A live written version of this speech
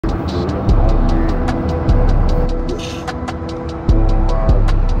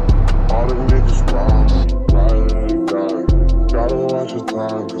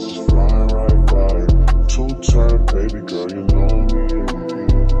time, cause it's flying right by. Two-turn, baby girl, you know me.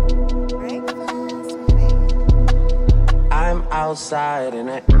 I'm outside in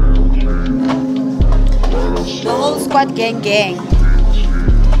it. The whole squad gang.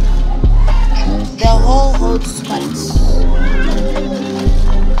 The whole squad.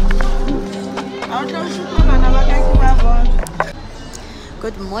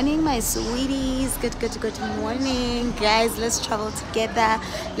 Good morning, my sweeties. Good morning, guys. Let's travel together.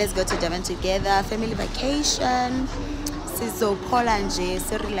 Let's go to Durban together. Family vacation. So Poland,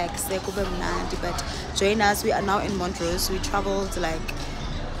 so relax. But join us. We are now in Montrose. We traveled like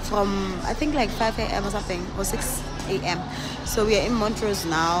from I think like 5 a.m. or something, or 6 a.m. So we are in Montrose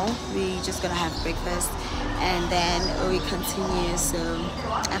now. We just gonna have breakfast and then we continue. So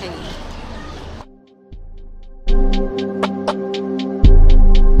okay.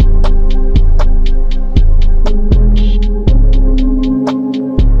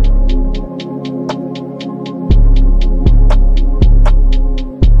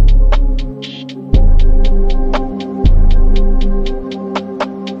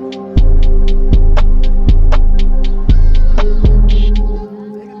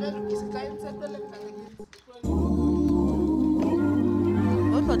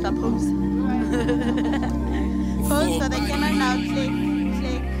 Pose so they cannot now click.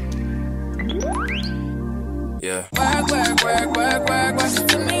 Yeah. Work.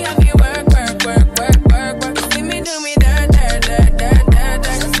 To me, I get work. See me do me dirt.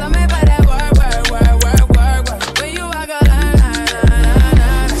 So me by that work. When you walk a line.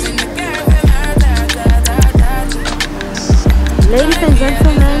 In the girl, Ladies and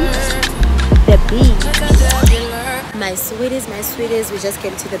gentlemen, the beach. My sweeties, we just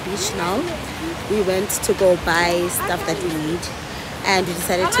came to the beach now. We went to go buy stuff that we need and we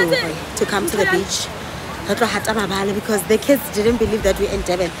decided to come to the beach because the kids didn't believe that we're in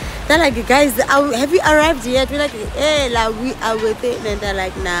Durban. They're like, guys, have you arrived yet? We're like, hey, like, we are with it. And they're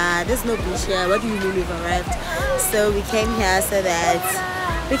like, nah, there's no beach here. What do you mean we've arrived? So we came here so that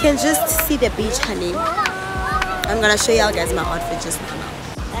we can just see the beach, honey. I'm gonna show y'all guys my outfit just now.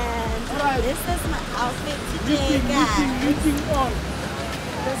 And this is my outfit today, guys. This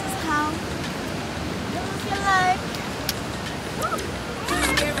is how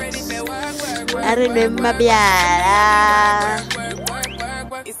I remember Biara.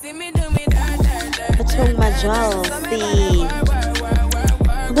 Batung my jewels, see.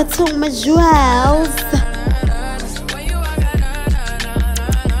 Batung my jewels.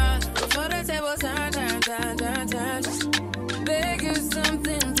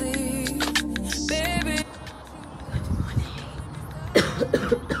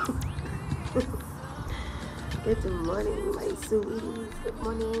 Good morning, my sweeties. Good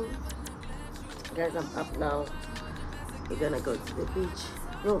morning. Guys, I'm up now. We're gonna go to the beach.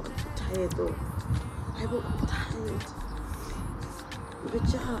 No, I'm so tired though. I'm tired. But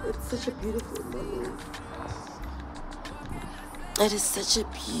yeah, it's such a beautiful morning. It is such a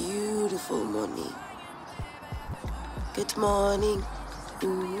beautiful morning. Good morning.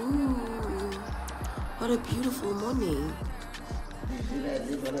 Ooh, what a beautiful morning.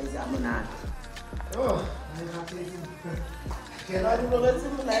 Oh,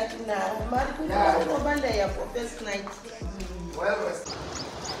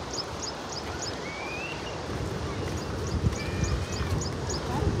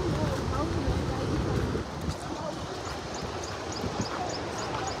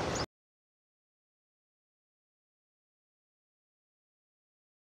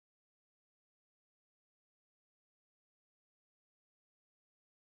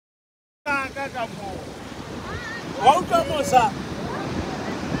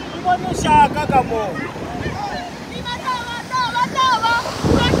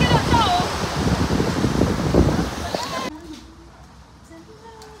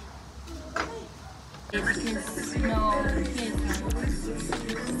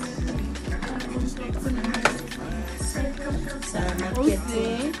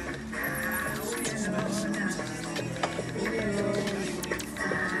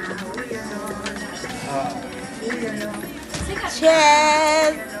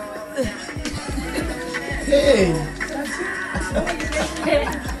 cheers! Hey!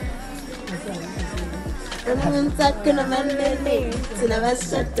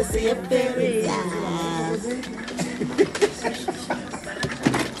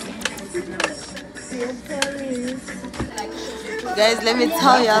 Guys, let me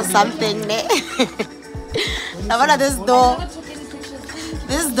tell y'all something. Now, this door,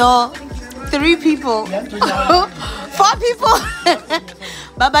 3 people, 4 people.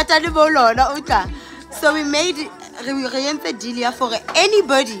 So we made re entse deal ya for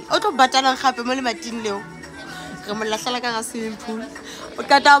anybody o tlo batala gape mo le mating leo re mo lahlela ka ga swimming pool o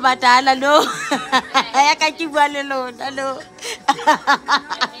kata o batala no ya ka ke bua le lona no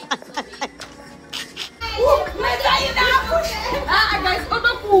guys,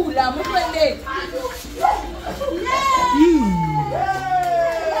 oto pula mo twende.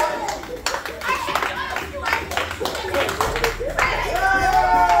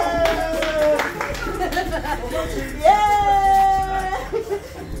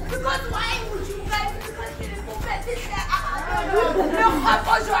 Because why would you guys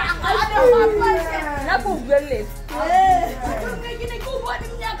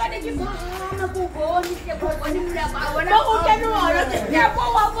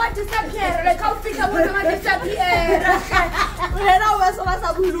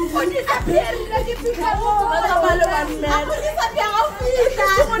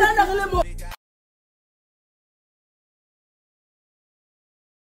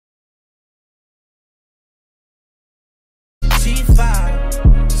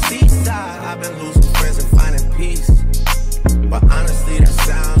I've been losing friends and finding peace, but honestly that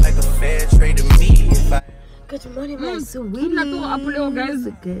sounds like a fair trade to me. Good morning, my sweetie. Guys,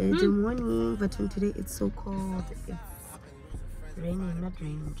 good morning. But today it's so cold. It's raining, not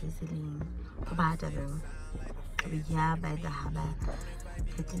raining, drizzling. We're here by the harbor,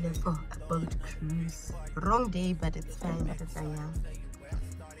 getting for a boat cruise. Wrong day, but it's fine because I am.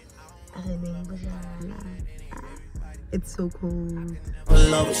 It's so cold.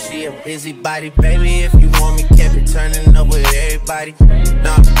 Lover, she a busybody, baby. If you want me, can't be turning up with everybody.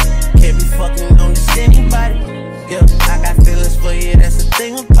 Nah, can't be fucking on this anybody. Yeah, I got feelings for you, that's the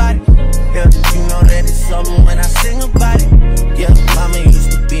thing about it. Yeah, you know that it's something when I sing about it. Yeah, mama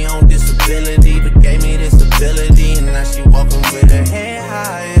used to be on disability, but gave me this ability, and now she walking with her head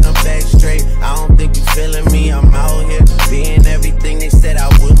high and her back straight. I don't think you feeling me. I'm out here being everything they said I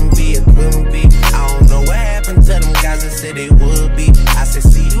wouldn't be, it couldn't be. I don't know what happened to them guys that said they would be. I said,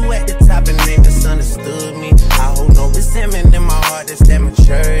 see you at the top and they misunderstood me. I hold no resentment in my heart, that's that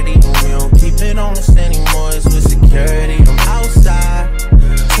maturity. And we don't keep it on us anymore, it's with security. I'm outside,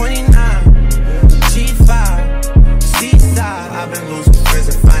 29, G5, seaside. I've been losing friends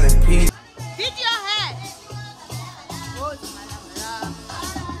and finding peace. Did your head?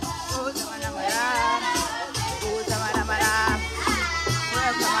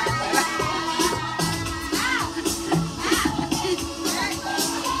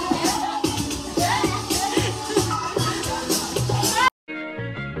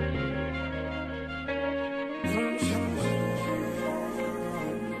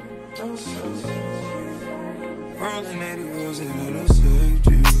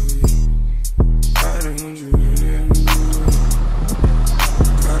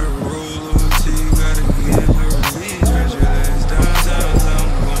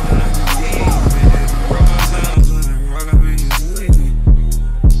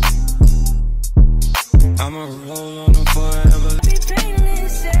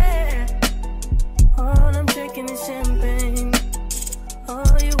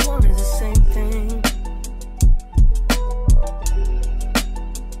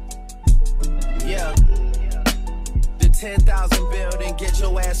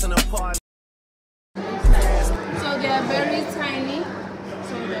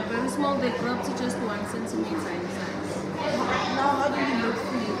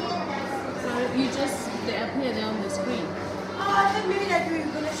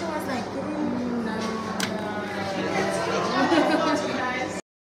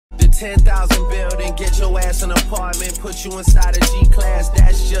 The 10,000 building, get your ass an apartment, put you inside a G-class,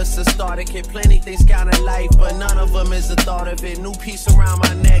 that's just a starter kit. Plenty things count in life, but none of them is the thought of it. New piece around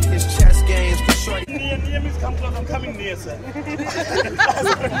my neck, this chess games, for shorty. Near me, come close, I'm coming near, sir. It's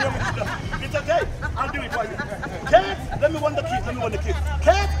okay, I'll do it for you. Cat, let me want the kid,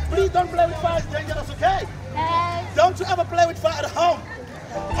 Cat, please don't play with fire, it's dangerous, okay? Don't you ever play with fire at home,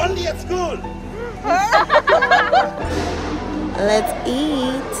 only at school. Let's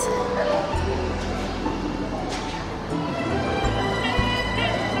eat.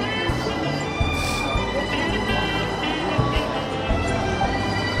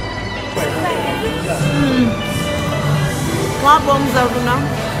 What bombs are we now?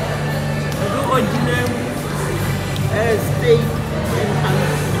 Steak and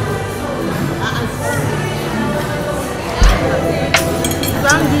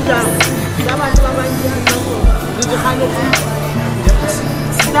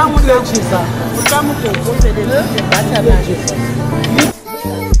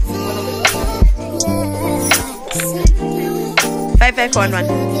 5 1 1.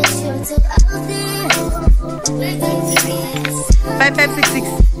 5566.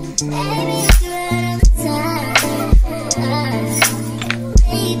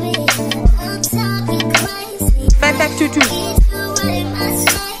 5522.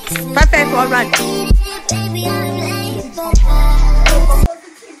 5541.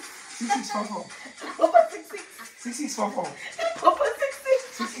 6644.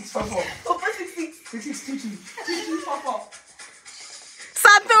 6644. 6622.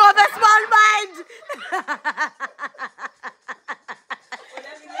 Something of a small mind.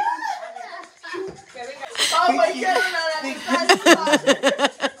 Oh my God!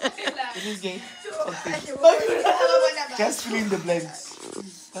 It is gay. Just fill in the blanks.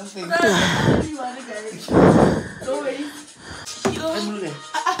 Something.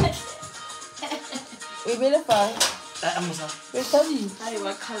 We will find. I'm sorry. We study. I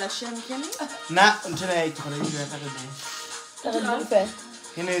work color champion. Nah, until I took a little bit.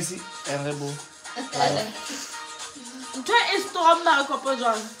 You know, see, I'm a bull. Try a storm now, Papa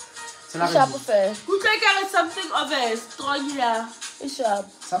John. Sharp affair. Who take out something of a strong here? It's sharp.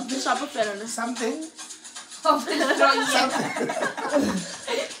 Something. Sharp affair. Something. Of a strong here.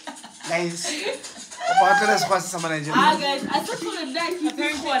 Guys. About to squash someone. Guys, I just want to like you.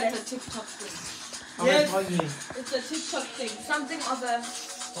 Apparently, it's a TikTok thing. Yes, it's a TikTok thing. Something of a.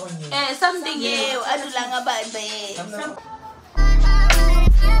 Something. Yeah, I do lang about it.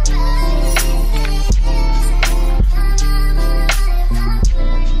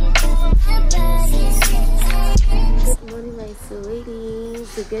 Good morning, my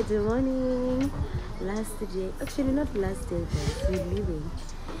sweeties. Good morning. Last day, actually not last day, guys. We're leaving.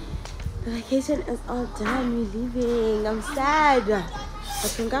 The vacation is all done. We're leaving. I'm sad.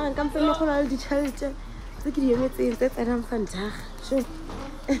 But I'm going to all the children. Look at you, it's I'm fantastic.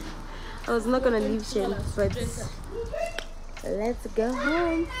 I was not gonna leave Shen, but let's go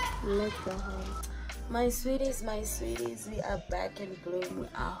home. Let's go home. My sweeties, we are back in Bloom. We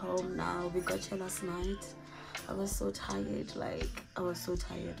are home now. We got here last night. I was so tired,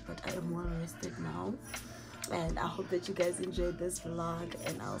 but I am well rested now. And I hope that you guys enjoyed this vlog,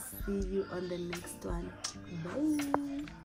 and I'll see you on the next one. Bye.